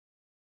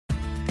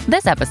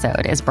This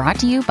episode is brought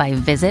to you by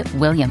Visit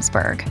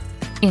Williamsburg.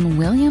 In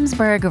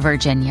Williamsburg,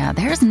 Virginia,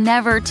 there's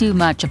never too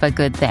much of a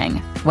good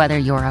thing. Whether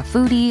you're a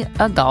foodie,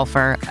 a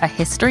golfer, a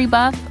history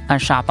buff, a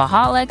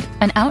shopaholic,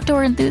 an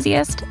outdoor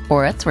enthusiast,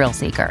 or a thrill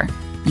seeker,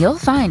 you'll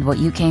find what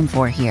you came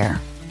for here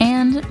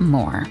and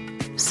more.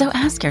 So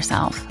ask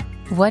yourself,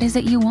 what is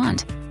it you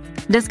want?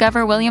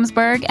 Discover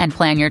Williamsburg and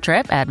plan your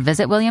trip at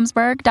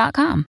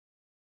visitwilliamsburg.com.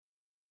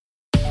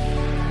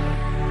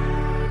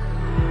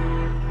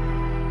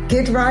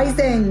 Good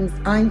risings.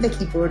 I'm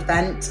Vicki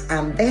Broadbent,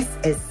 and this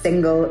is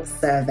Single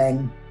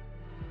Serving.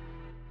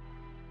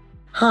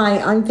 Hi,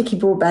 I'm Vicki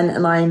Broadbent,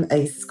 and I'm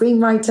a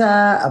screenwriter,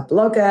 a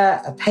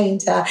blogger, a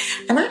painter,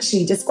 and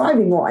actually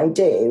describing what I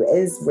do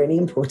is really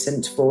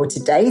important for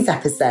today's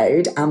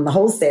episode and the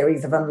whole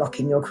series of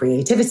Unlocking Your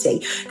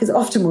Creativity, because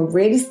often we're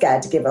really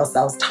scared to give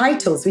ourselves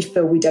titles. We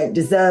feel we don't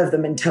deserve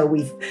them until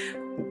we've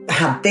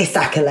had this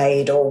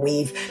accolade or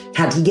we've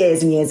had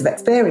years and years of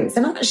experience.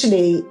 And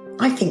actually,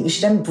 I think you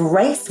should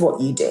embrace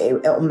what you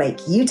do. It'll make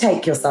you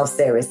take yourself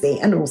seriously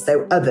and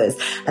also others.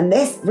 And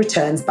this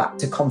returns back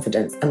to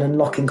confidence and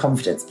unlocking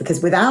confidence,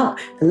 because without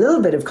a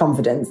little bit of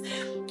confidence,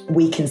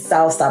 we can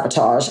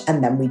self-sabotage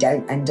and then we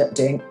don't end up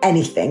doing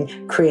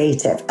anything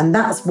creative. And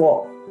that's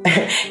what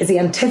is the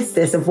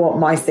antithesis of what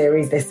my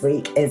series this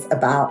week is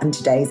about and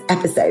today's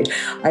episode.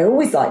 I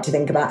always like to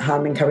think about how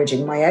I'm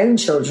encouraging my own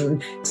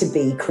children to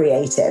be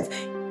creative.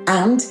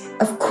 And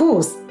of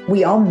course,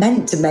 we are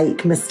meant to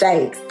make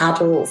mistakes,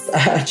 adults,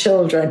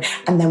 children,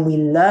 and then we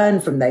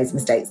learn from those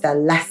mistakes. They're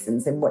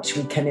lessons in which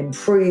we can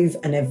improve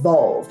and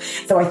evolve.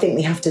 So I think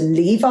we have to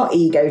leave our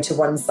ego to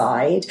one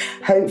side,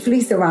 hopefully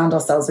surround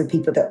ourselves with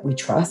people that we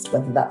trust,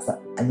 whether that's a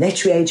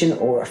literary agent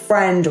or a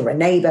friend or a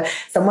neighbour,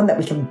 someone that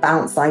we can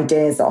bounce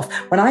ideas off.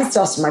 When I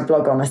started my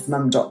blog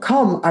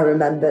honestmum.com, I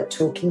remember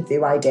talking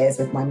through ideas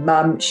with my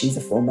mum. She's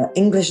a former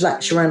English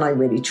lecturer and I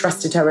really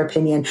trusted her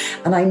opinion.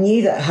 And I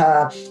knew that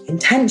her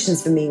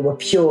intentions for me were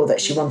pure, that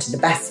she wanted the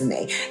best for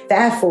me.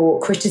 Therefore,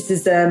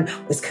 criticism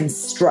was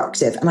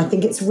constructive. And I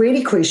think it's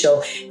really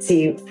crucial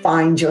to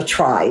find your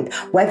tribe,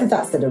 whether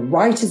that's at a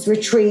writer's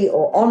retreat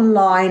or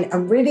online,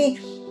 and really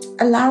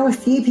allow a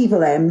few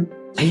people in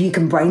who you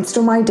can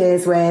brainstorm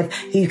ideas with,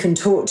 who you can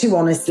talk to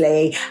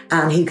honestly,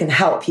 and who can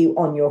help you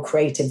on your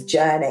creative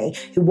journey,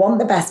 who want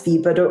the best for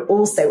you, but are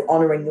also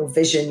honouring your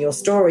vision, your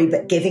story,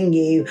 but giving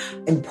you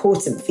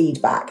important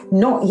feedback.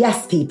 Not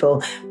yes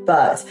people,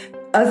 but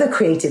other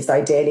creatives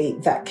ideally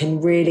that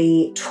can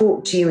really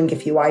talk to you and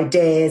give you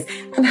ideas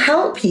and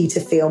help you to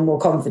feel more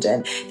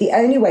confident. The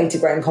only way to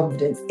grow in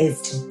confidence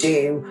is to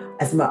do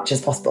as much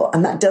as possible.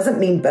 And that doesn't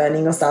mean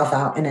burning yourself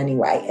out in any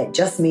way. It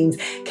just means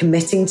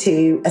committing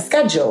to a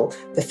schedule,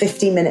 the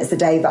 15 minutes a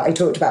day that I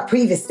talked about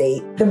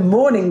previously, the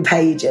morning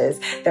pages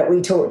that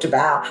we talked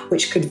about,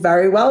 which could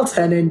very well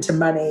turn into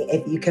money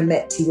if you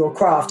commit to your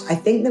craft. I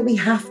think that we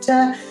have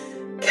to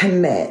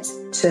commit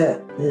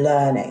to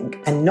learning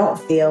and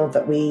not feel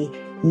that we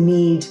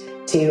need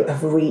to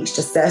have reached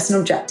a certain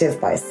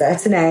objective by a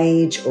certain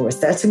age or a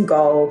certain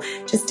goal,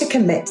 just to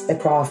commit to the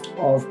craft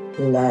of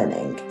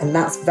learning. And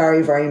that's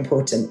very, very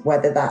important,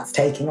 whether that's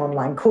taking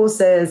online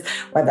courses,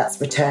 whether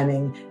that's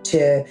returning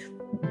to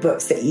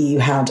books that you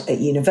had at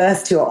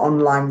university or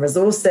online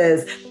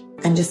resources,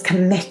 and just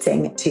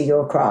committing to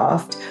your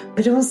craft,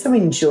 but also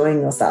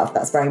enjoying yourself.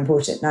 That's very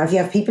important. Now, if you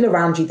have people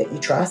around you that you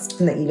trust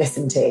and that you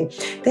listen to,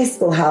 this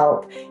will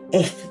help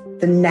if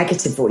the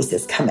negative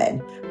voices come in,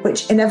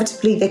 which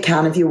inevitably they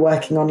can if you're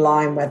working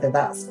online, whether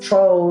that's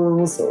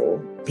trolls or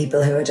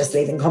people who are just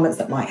leaving comments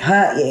that might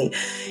hurt you.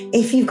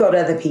 If you've got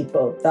other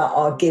people that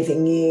are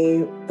giving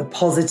you the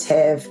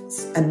positive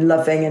and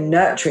loving and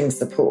nurturing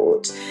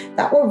support,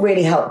 that will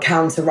really help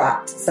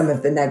counteract some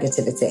of the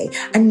negativity.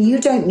 And you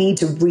don't need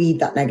to read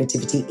that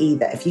negativity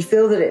either. If you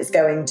feel that it's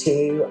going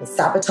to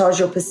sabotage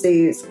your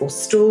pursuits or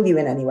stall you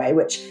in any way,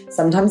 which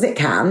sometimes it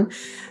can,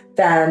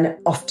 then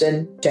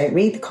often don't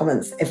read the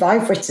comments. If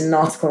I've written an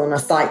article on a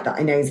site that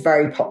I know is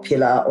very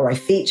popular, or I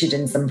featured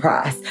in some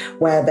press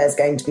where there's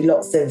going to be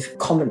lots of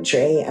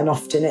commentary, and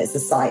often it's a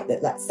site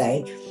that, let's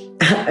say,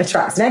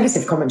 attracts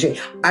negative commentary,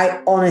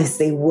 I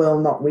honestly will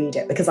not read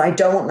it, because I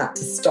don't want that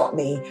to stop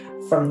me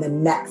from the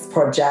next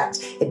project.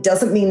 It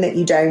doesn't mean that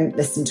you don't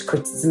listen to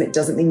criticism. It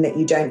doesn't mean that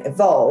you don't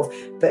evolve,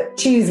 but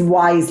choose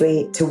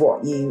wisely to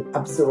what you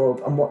absorb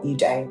and what you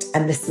don't,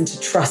 and listen to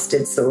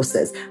trusted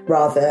sources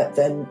rather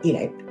than,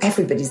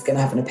 everybody's going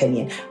to have an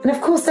opinion. And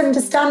of course,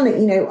 understand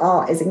that,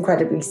 art is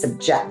incredibly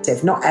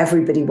subjective. Not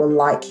everybody will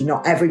like you.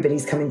 Not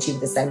everybody's coming to you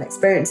with the same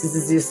experiences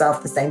as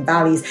yourself, the same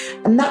values.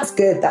 And that's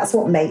good. That's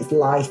what makes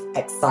life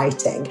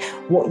exciting.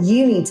 What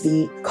you need to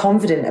be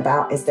confident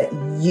about is that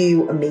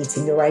you are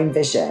meeting your own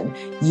vision.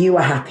 You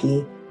are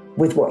happy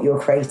with what you're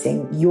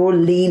creating. You're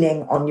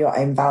leaning on your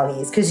own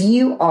values, because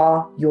you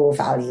are your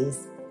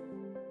values.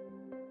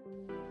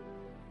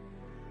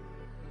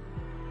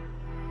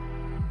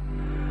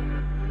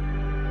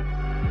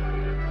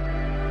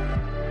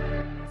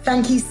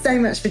 Thank you so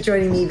much for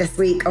joining me this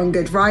week on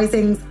Good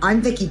Risings.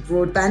 I'm Vicki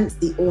Broadbent,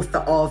 the author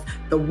of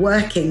The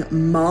Working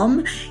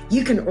Mum.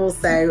 You can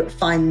also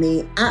find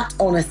me at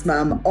Honest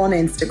Mum on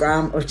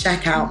Instagram or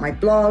check out my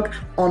blog,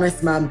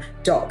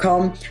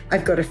 honestmum.com.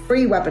 I've got a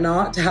free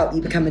webinar to help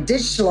you become a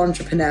digital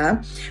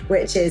entrepreneur,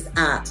 which is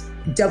at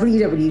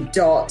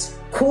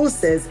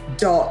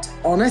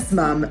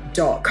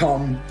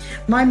www.courses.honestmum.com.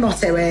 My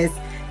motto is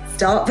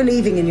start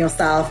believing in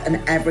yourself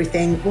and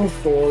everything will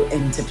fall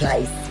into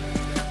place.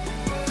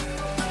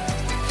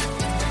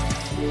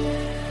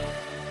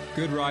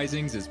 Good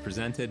Risings is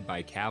presented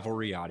by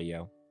Cavalry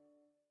Audio.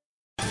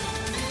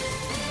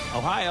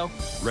 Ohio,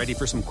 ready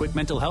for some quick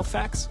mental health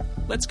facts?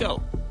 Let's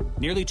go.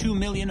 Nearly 2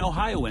 million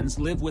Ohioans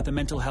live with a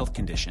mental health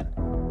condition.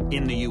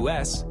 In the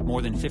U.S.,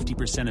 more than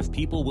 50% of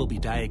people will be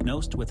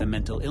diagnosed with a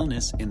mental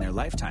illness in their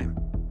lifetime.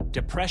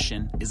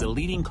 Depression is a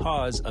leading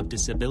cause of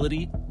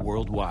disability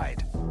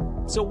worldwide.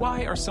 So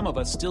why are some of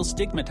us still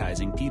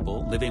stigmatizing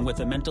people living with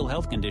a mental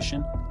health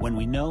condition when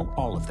we know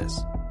all of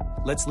this?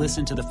 Let's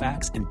listen to the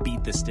facts and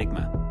beat the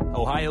stigma.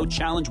 Ohio,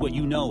 challenge what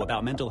you know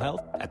about mental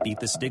health at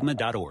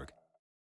beatthestigma.org.